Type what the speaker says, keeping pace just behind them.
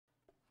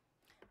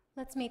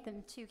Let's meet the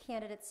two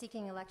candidates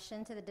seeking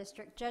election to the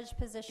district judge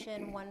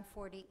position,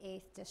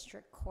 148th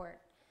District Court.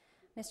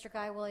 Mr.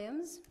 Guy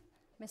Williams,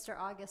 Mr.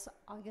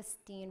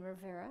 Augustin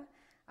Rivera.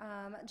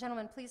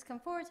 Gentlemen, please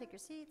come forward, take your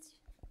seats.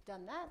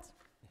 Done that.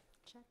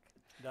 Check.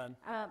 Done.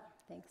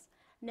 Thanks.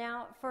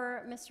 Now,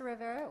 for Mr.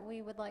 Rivera,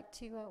 we would like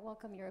to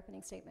welcome your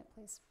opening statement,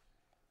 please.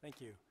 Thank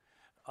you.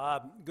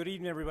 Good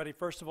evening, everybody.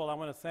 First of all, I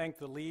want to thank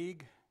the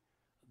League,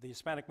 the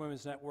Hispanic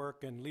Women's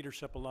Network, and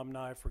Leadership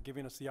Alumni for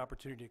giving us the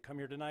opportunity to come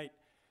here tonight.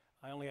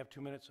 I only have 2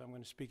 minutes, so I'm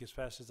going to speak as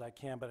fast as I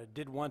can, but I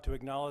did want to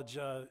acknowledge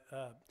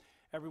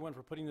everyone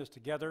for putting this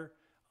together.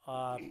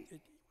 I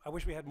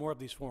wish we had more of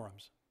these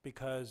forums,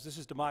 because this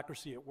is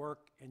democracy at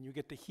work, and you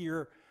get to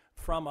hear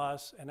from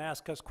us and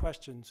ask us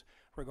questions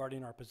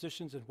regarding our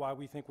positions and why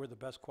we think we're the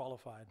best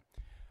qualified.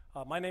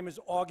 My name is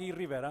Augie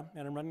Rivera,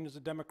 and I'm running as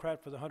a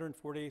Democrat for the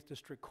 148th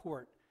District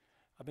Court.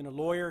 I've been a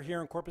lawyer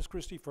here in Corpus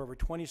Christi for over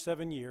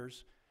 27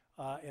 years,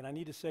 and I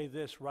need to say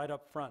this right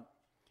up front.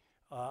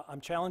 I'm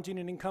challenging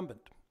an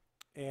incumbent,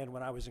 and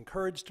when I was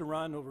encouraged to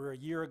run over a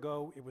year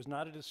ago, it was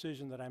not a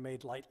decision that I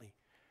made lightly.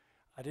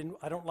 I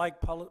don't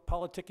like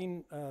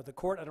politicking the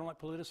court. I don't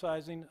like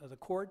politicizing the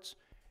courts,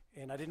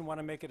 and I didn't want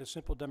to make it a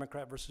simple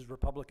Democrat versus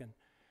Republican.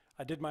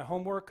 I did my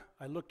homework,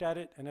 I looked at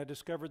it, and I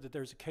discovered that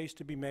there's a case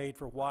to be made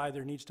for why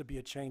there needs to be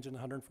a change in the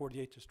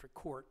 148th District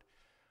Court.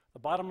 The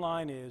bottom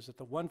line is that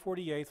the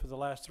 148th for the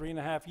last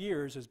 3.5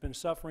 years has been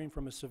suffering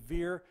from a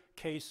severe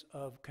case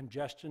of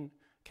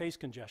case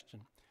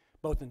congestion,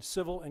 both in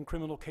civil and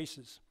criminal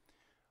cases.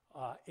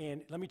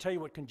 And let me tell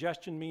you what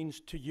congestion means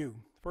to you.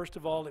 First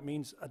of all, it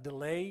means a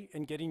delay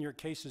in getting your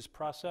cases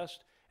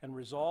processed and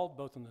resolved,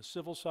 both on the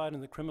civil side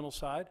and the criminal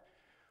side.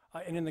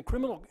 And in the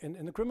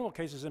criminal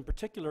cases in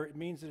particular, it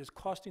means that it's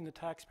costing the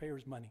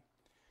taxpayers money.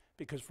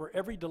 Because for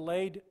every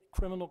delayed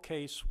criminal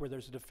case where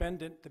there's a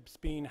defendant that's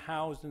being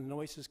housed in the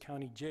Nueces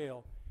County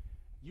Jail,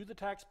 you, the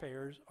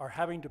taxpayers, are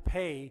having to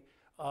pay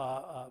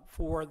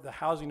for the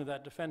housing of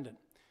that defendant.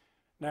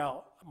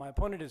 Now, my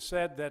opponent has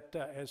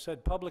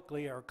said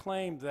publicly or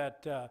claimed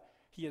that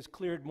he has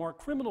cleared more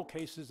criminal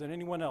cases than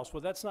anyone else.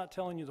 Well, that's not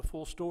telling you the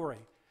full story.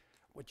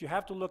 What you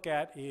have to look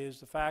at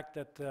is the fact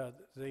that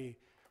the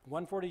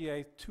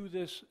 148th, to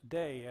this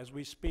day, as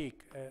we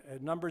speak,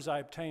 numbers I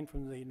obtained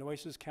from the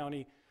Nueces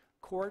County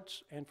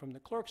courts and from the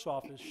clerk's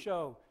office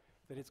show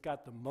that it's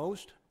got the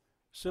most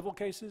civil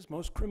cases,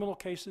 most criminal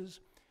cases,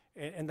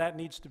 and that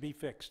needs to be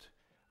fixed.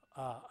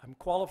 I'm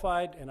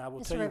qualified, and I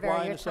will tell you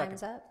why in a second.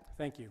 Mr. Rivera, your time's up.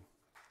 Thank you.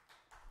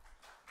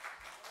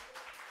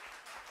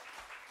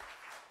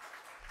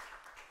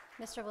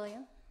 Mr.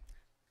 Williams.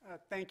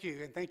 Thank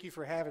you, and thank you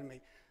for having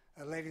me.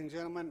 Ladies and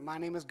gentlemen, my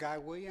name is Guy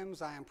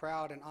Williams. I am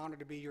proud and honored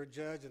to be your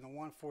judge in the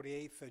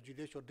 148th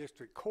Judicial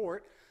District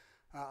Court.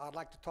 I'd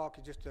like to talk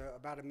in just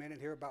about a minute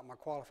here about my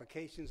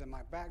qualifications and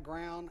my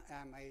background.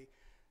 I'm a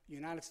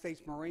United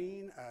States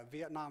Marine, a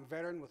Vietnam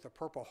veteran with a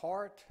Purple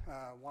Heart.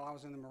 While I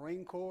was in the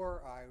Marine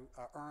Corps,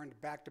 I earned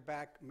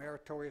back-to-back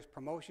meritorious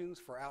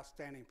promotions for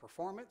outstanding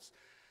performance.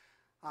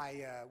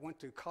 I went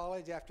to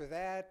college after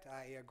that.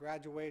 I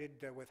graduated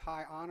with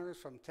high honors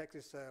from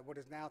Texas, what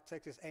is now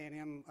Texas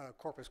A&M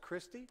Corpus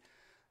Christi.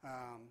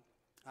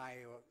 I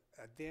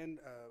then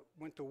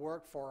went to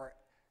work for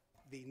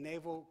the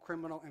Naval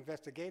Criminal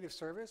Investigative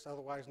Service,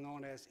 otherwise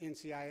known as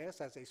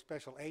NCIS, as a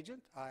special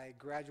agent. I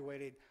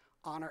graduated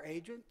honor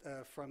agent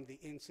from the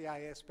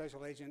NCIS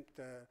Special Agent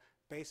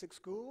Basic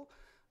School.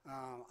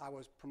 I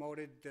was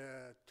promoted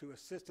to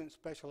Assistant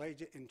Special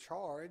Agent in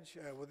Charge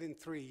within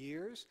 3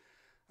 years.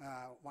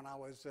 When I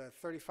was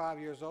 35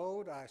 years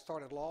old, I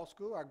started law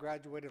school. I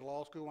graduated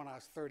law school when I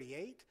was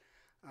 38.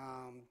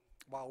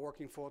 While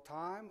working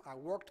full-time, I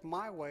worked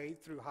my way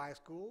through high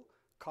school,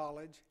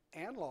 college,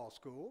 and law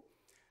school.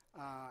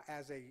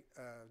 As a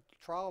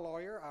trial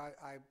lawyer,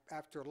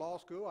 after law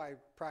school, I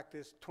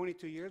practiced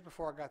 22 years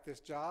before I got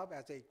this job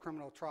as a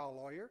criminal trial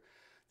lawyer.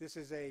 This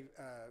is a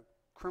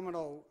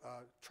criminal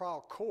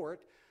trial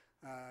court.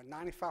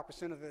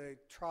 95% of the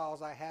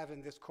trials I have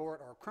in this court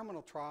are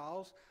criminal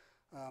trials.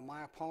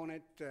 My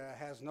opponent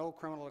has no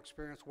criminal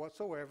experience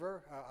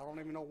whatsoever. I don't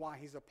even know why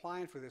he's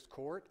applying for this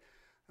court.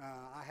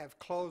 I have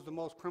closed the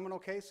most criminal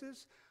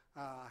cases.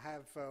 I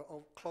have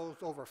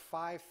closed over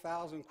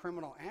 5,000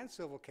 criminal and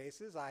civil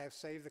cases. I have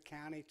saved the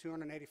county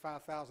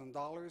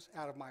 $285,000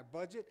 out of my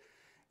budget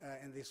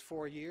in these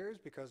 4 years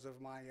because of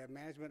my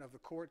management of the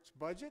court's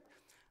budget.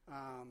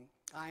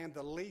 I am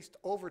the least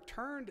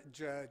overturned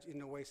judge in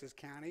Nueces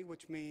County,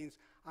 which means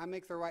I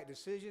make the right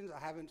decisions. I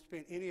haven't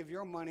spent any of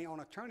your money on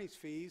attorney's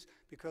fees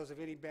because of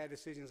any bad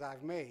decisions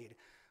I've made.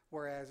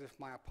 Whereas if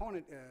my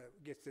opponent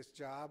gets this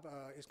job,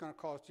 it's going to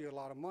cost you a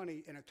lot of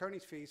money in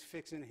attorney's fees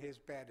fixing his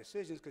bad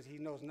decisions because he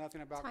knows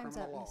nothing about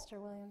criminal law. Time's up,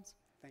 Mr. Williams.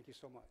 Thank you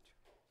so much.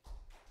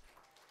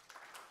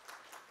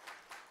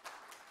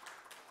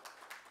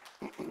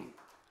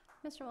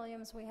 Mr.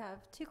 Williams, we have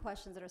 2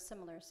 questions that are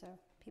similar, so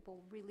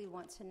people really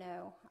want to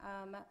know.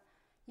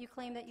 You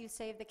claim that you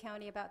save the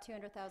county about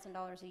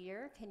 $200,000 a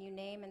year. Can you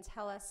name and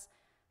tell us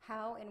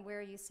how and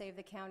where you save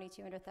the county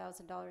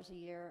 $200,000 a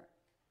year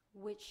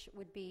which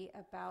would be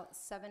about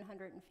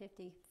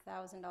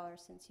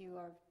 $750,000 since you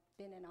have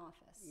been in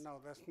office. No,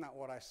 that's not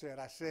what I said.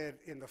 I said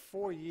in the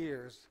 4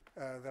 years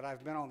that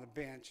I've been on the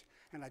bench,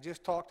 and I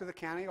just talked to the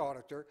county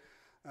auditor,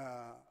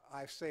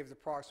 I've saved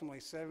approximately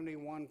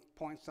 71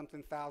 point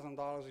something thousand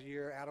dollars a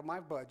year out of my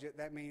budget.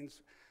 That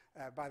means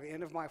by the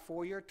end of my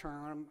 4-year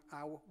term,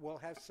 I will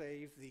have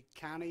saved the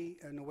county,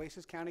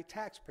 Nueces County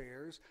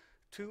taxpayers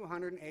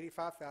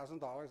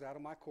 $285,000 out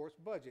of my court's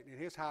budget. And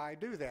here's how I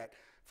do that.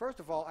 First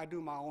of all, I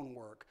do my own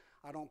work.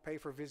 I don't pay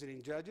for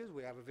visiting judges.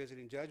 We have a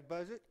visiting judge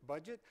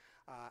budget.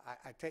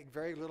 I take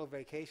very little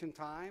vacation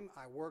time.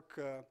 I work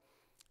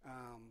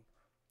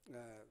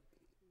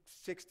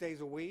 6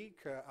 days a week.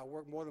 I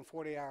work more than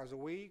 40 hours a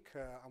week.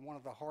 I'm one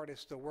of the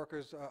hardest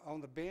workers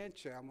on the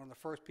bench. I'm one of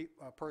the first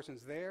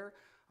persons there.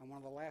 I'm one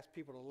of the last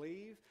people to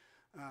leave.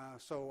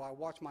 So I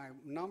watch my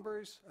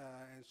numbers,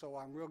 and so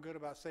I'm real good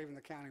about saving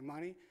the county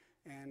money.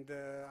 And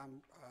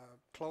I'm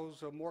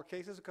close more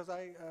cases because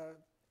I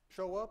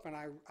show up and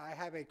I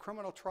have a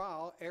criminal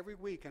trial every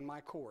week in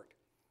my court.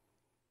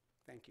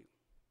 Thank you.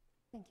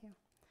 Thank you.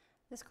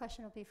 This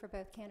question will be for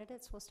both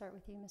candidates. We'll start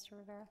with you, Mr.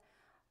 Rivera.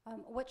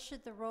 What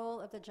should the role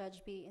of the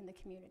judge be in the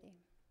community?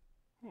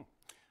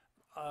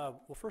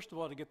 Well, first of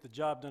all, to get the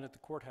job done at the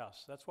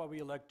courthouse. That's why we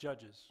elect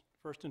judges.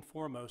 First and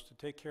foremost, to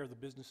take care of the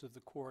business of the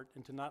court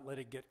and to not let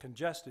it get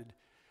congested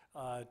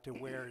to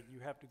where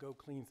you have to go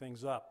clean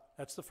things up.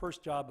 That's the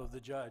first job of the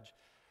judge.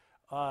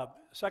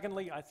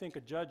 Secondly, I think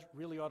a judge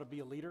really ought to be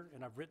a leader,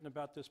 and I've written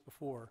about this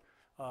before.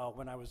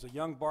 When I was a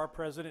young bar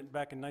president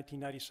back in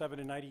 1997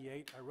 and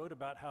 98, I wrote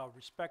about how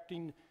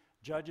respecting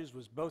judges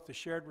was both a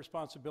shared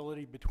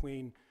responsibility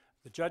between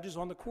the judges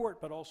on the court,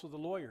 but also the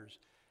lawyers.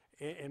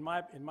 In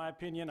my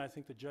opinion, I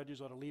think the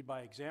judges ought to lead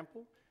by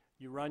example.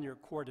 You run your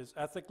court as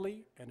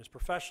ethically and as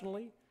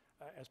professionally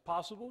as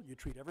possible. You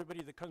treat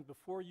everybody that comes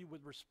before you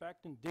with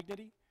respect and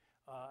dignity,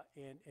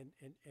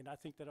 and I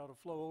think that ought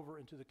to flow over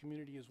into the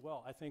community as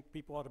well. I think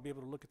people ought to be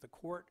able to look at the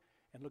court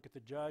and look at the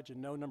judge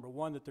and know, number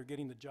one, that they're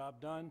getting the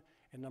job done,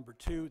 and number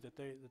two,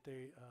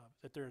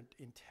 that their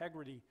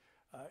integrity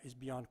is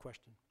beyond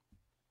question.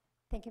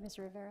 Thank you, Mr.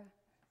 Rivera.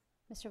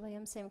 Mr.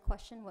 Williams, same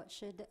question. What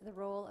should the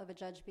role of a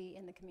judge be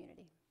in the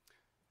community?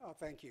 Oh,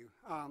 thank you.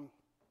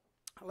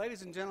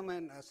 Ladies and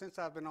gentlemen, since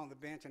I've been on the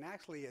bench, and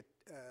actually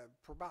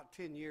for about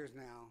 10 years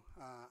now,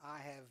 I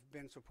have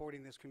been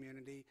supporting this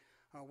community.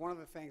 One of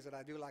the things that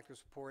I do like to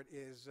support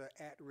is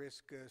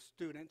at-risk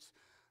students.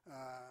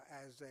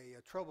 As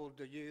a troubled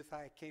youth,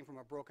 I came from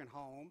a broken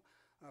home,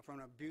 from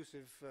an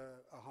abusive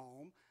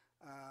home,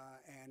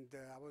 and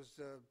I was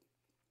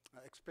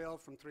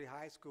expelled from 3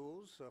 high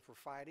schools for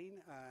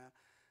fighting,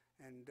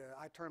 and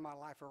I turned my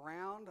life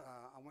around.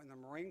 I went in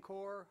the Marine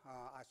Corps.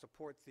 I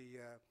support the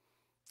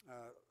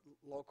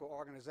local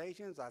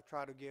organizations. I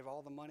try to give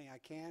all the money I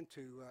can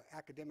to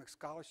academic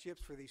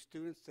scholarships for these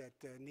students that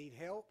need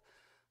help.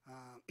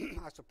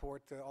 I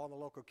support all the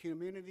local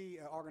community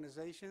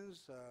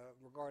organizations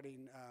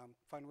regarding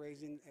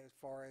fundraising as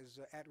far as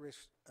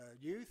at-risk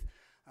youth.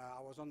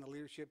 I was on the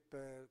leadership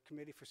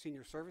committee for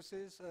senior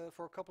services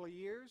for a couple of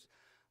years.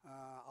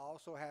 I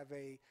also have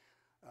a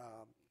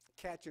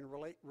catch and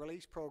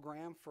release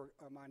program for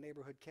my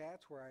neighborhood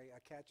cats, where I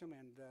catch them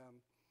and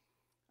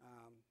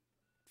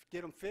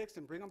get them fixed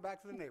and bring them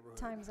back to the neighborhood.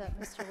 Time's up,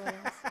 Mr.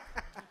 Williams.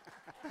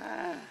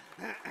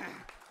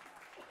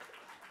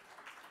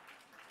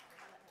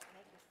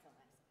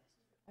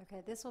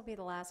 Okay, this will be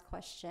the last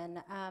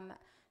question.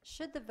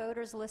 Should the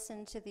voters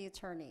listen to the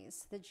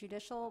attorneys? The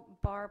judicial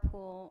bar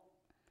pool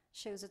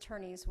shows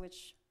attorneys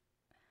which...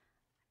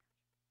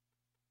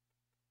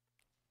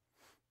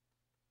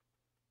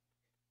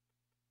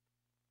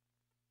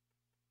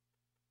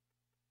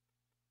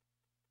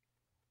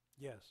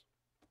 Yes.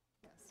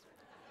 Yes.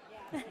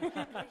 Yeah,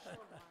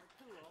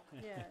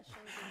 it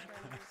shows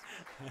attorneys.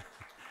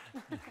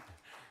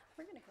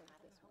 We're going to go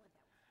with this one.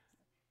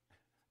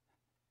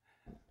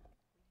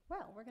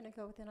 Well, we're going to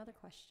go with another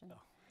question.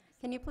 Oh.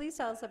 Can you please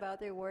tell us about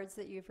the awards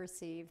that you've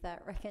received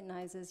that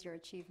recognizes your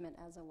achievement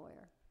as a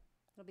lawyer?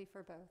 It'll be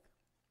for both.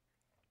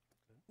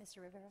 Okay.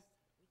 Mr. Rivera?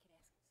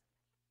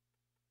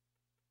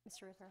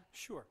 Mr. Rivera?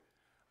 Sure.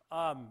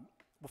 Well,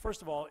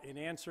 first of all, in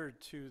answer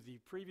to the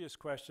previous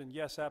question,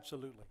 yes,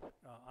 absolutely.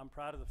 I'm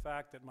proud of the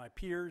fact that my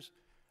peers,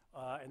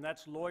 and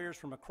that's lawyers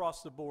from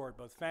across the board,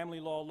 both family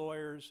law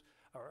lawyers,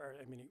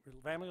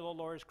 family law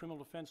lawyers, criminal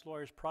defense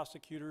lawyers,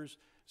 prosecutors,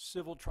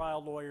 civil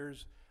trial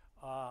lawyers,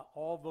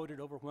 all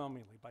voted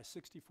overwhelmingly by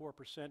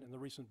 64% in the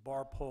recent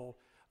bar poll.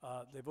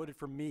 They voted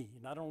for me,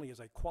 not only as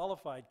a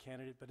qualified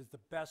candidate, but as the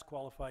best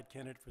qualified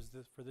candidate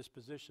for this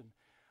position.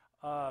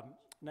 Now,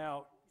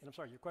 and I'm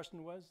sorry, your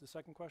question was, the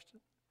second question?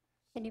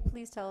 Can you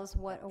please tell us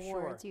what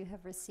awards Sure. you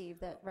have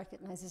received that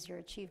recognizes your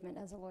achievement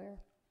as a lawyer?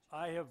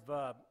 I've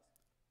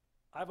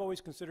always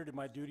considered it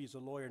my duty as a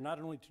lawyer not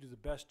only to do the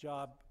best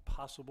job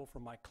possible for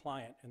my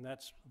client, and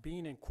that's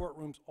being in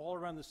courtrooms all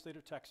around the state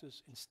of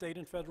Texas, in state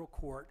and federal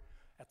court,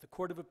 at the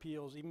Court of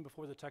Appeals, even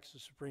before the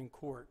Texas Supreme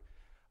Court.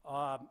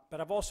 But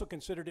I've also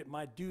considered it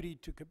my duty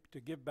to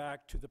give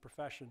back to the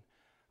profession.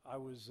 I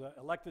was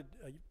elected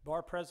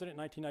bar president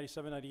in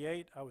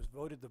 1997-98. I was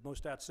voted the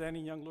most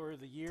outstanding young lawyer of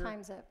the year.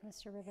 Time's up,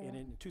 Mr. Rivera. And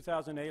in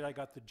 2008, I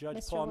got the Judge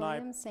Mr. Paul Nye.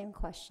 Williams, same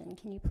question.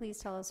 Can you please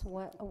tell us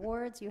what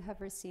awards you have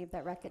received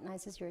that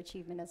recognizes your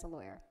achievement as a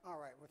lawyer? All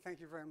right, well,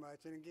 thank you very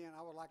much. And again,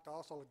 I would like to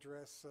also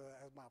address,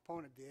 as my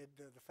opponent did,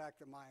 the fact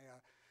that my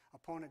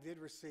opponent did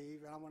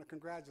receive, and I want to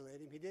congratulate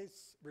him, he did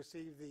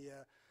receive the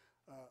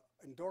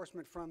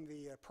endorsement from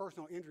the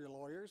personal injury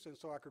lawyers, and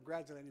so I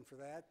congratulate him for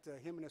that.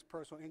 Him and his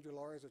personal injury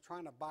lawyers are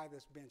trying to buy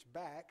this bench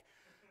back.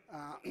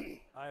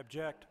 I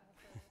object.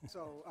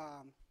 So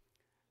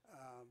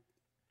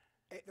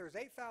there's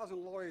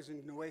 8,000 lawyers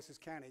in Nueces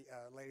County,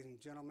 ladies and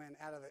gentlemen.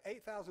 Out of the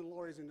 8,000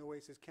 lawyers in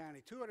Nueces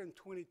County,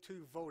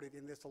 222 voted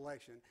in this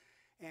election.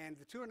 And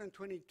the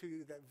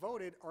 222 that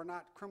voted are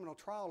not criminal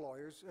trial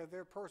lawyers,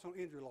 they're personal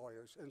injury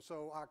lawyers. And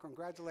so I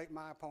congratulate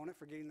my opponent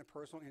for getting the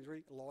personal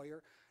injury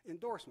lawyer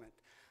endorsement.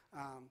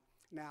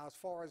 Now, as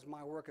far as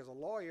my work as a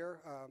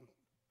lawyer,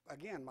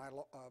 again,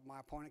 my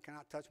opponent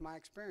cannot touch my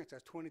experience.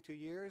 That's 22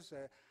 years.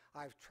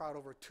 I've tried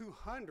over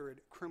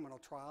 200 criminal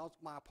trials.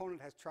 My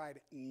opponent has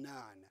tried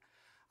none.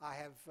 I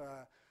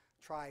have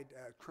tried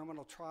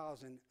criminal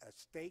trials in a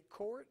state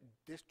court,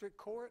 district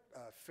court,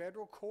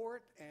 federal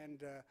court, and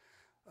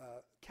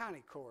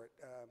county court.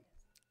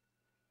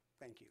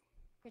 Thank you.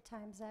 Your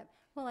time's up.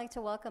 We'd like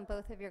to welcome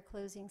both of your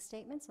closing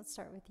statements. Let's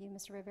start with you,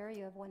 Mr. Rivera.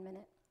 You have 1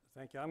 minute.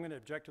 Thank you. I'm going to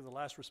object to the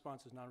last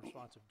response as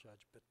non-responsive,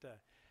 Judge, but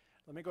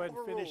let me go ahead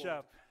and finish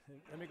up.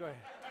 Let me go ahead.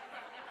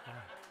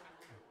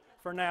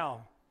 For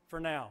now.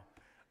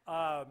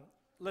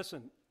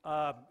 Listen,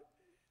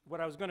 what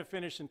I was going to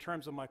finish in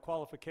terms of my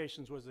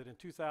qualifications was that in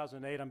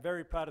 2008, I'm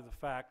very proud of the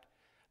fact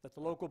that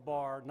the local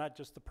bar, not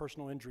just the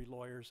personal injury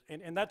lawyers,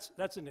 and that's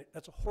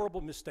a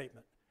horrible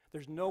misstatement.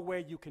 There's no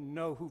way you can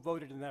know who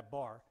voted in that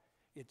bar.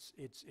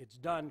 It's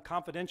done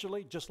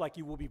confidentially, just like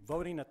you will be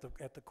voting at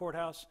the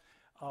courthouse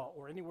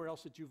or anywhere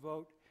else that you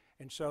vote,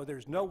 and so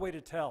there's no way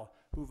to tell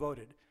who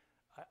voted.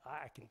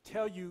 I can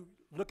tell you,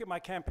 look at my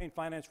campaign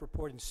finance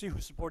report and see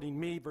who's supporting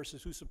me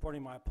versus who's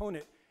supporting my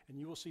opponent, and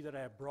you will see that I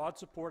have broad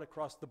support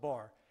across the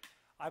bar.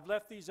 I've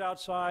left these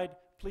outside.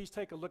 Please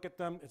take a look at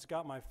them. It's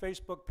got my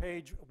Facebook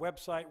page,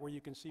 website, where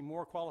you can see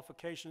more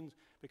qualifications,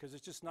 because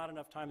it's just not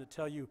enough time to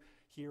tell you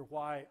here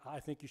why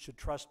I think you should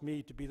trust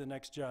me to be the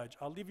next judge.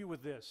 I'll leave you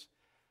with this.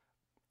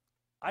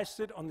 I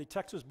sit on the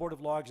Texas Board of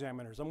Law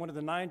Examiners. I'm one of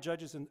the 9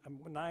 judges and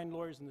 9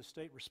 lawyers in the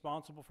state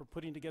responsible for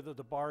putting together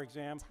the bar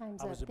exam.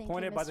 Time's I was up. Thank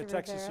appointed you, by the Mr.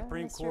 Texas Rivera.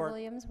 Supreme Mr. Court.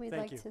 Williams, we'd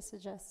Thank like you. to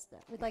suggest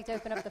that. We'd like to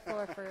open up the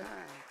floor for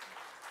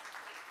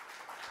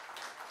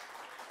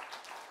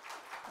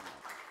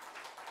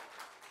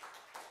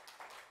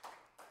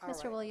All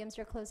Mr. right. Williams,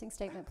 your closing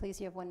statement,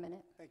 please. You have 1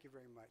 minute. Thank you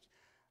very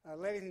much.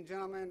 Ladies and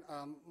gentlemen,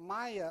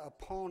 my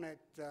opponent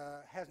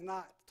has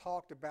not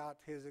talked about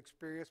his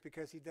experience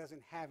because he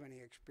doesn't have any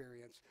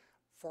experience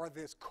for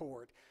this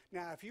court.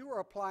 Now, if you were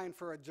applying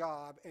for a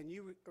job and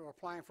you were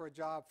applying for a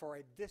job for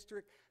a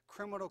district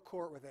criminal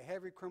court with a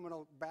heavy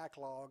criminal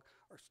backlog,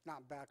 or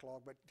not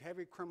backlog, but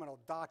heavy criminal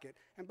docket,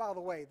 and by the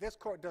way, this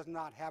court does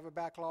not have a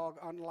backlog,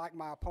 unlike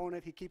my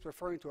opponent. He keeps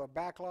referring to a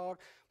backlog.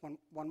 When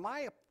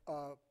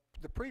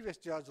the previous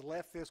judge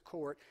left this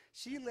court,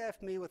 she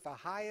left me with the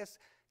highest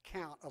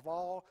count of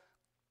all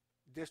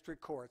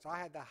district courts. I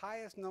had the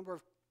highest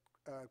number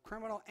of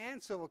criminal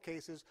and civil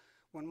cases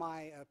when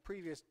my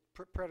previous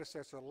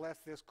predecessor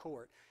left this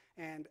court.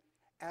 And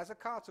as a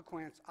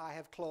consequence, I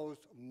have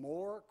closed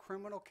more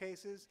criminal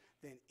cases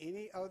than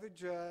any other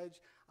judge.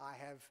 I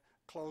have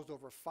closed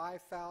over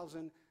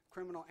 5,000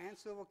 criminal and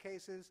civil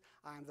cases.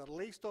 I'm the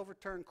least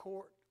overturned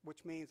court,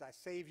 which means I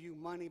save you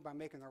money by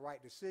making the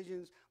right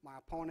decisions. My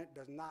opponent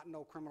does not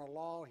know criminal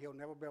law. He'll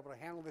never be able to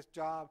handle this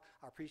job.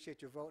 I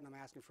appreciate your vote, and I'm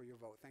asking for your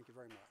vote. Thank you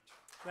very much.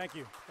 Thank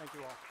you. Thank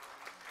you all.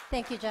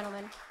 Thank you,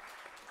 gentlemen.